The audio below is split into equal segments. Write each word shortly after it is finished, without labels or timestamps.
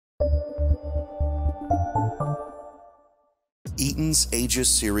Eaton's AEGIS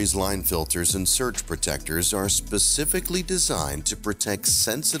Series line filters and surge protectors are specifically designed to protect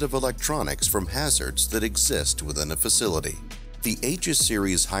sensitive electronics from hazards that exist within a facility. The AEGIS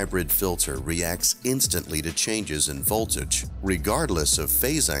Series hybrid filter reacts instantly to changes in voltage, regardless of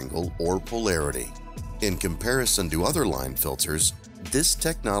phase angle or polarity. In comparison to other line filters, this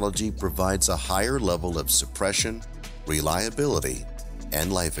technology provides a higher level of suppression, reliability,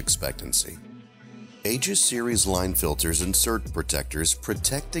 and life expectancy. AEGIS Series line filters and surge protectors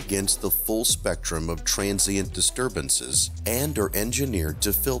protect against the full spectrum of transient disturbances and are engineered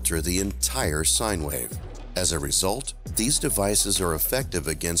to filter the entire sine wave. As a result, these devices are effective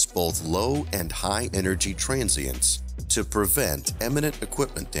against both low and high energy transients to prevent eminent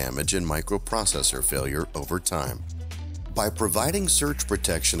equipment damage and microprocessor failure over time. By providing surge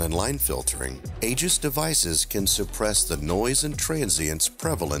protection and line filtering, AEGIS devices can suppress the noise and transients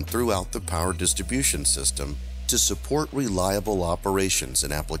prevalent throughout the power distribution system to support reliable operations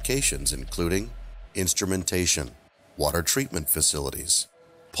in applications including instrumentation, water treatment facilities,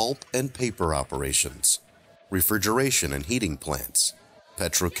 pulp and paper operations, refrigeration and heating plants,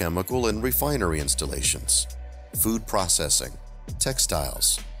 petrochemical and refinery installations, food processing,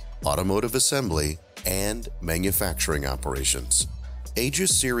 textiles, automotive assembly, and manufacturing operations.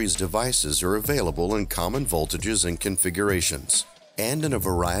 AEGIS Series devices are available in common voltages and configurations, and in a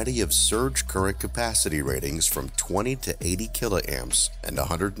variety of surge current capacity ratings from 20 to 80 kiloamps and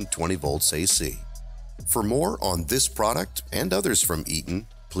 120 volts AC. For more on this product and others from Eaton,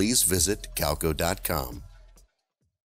 please visit calco.com.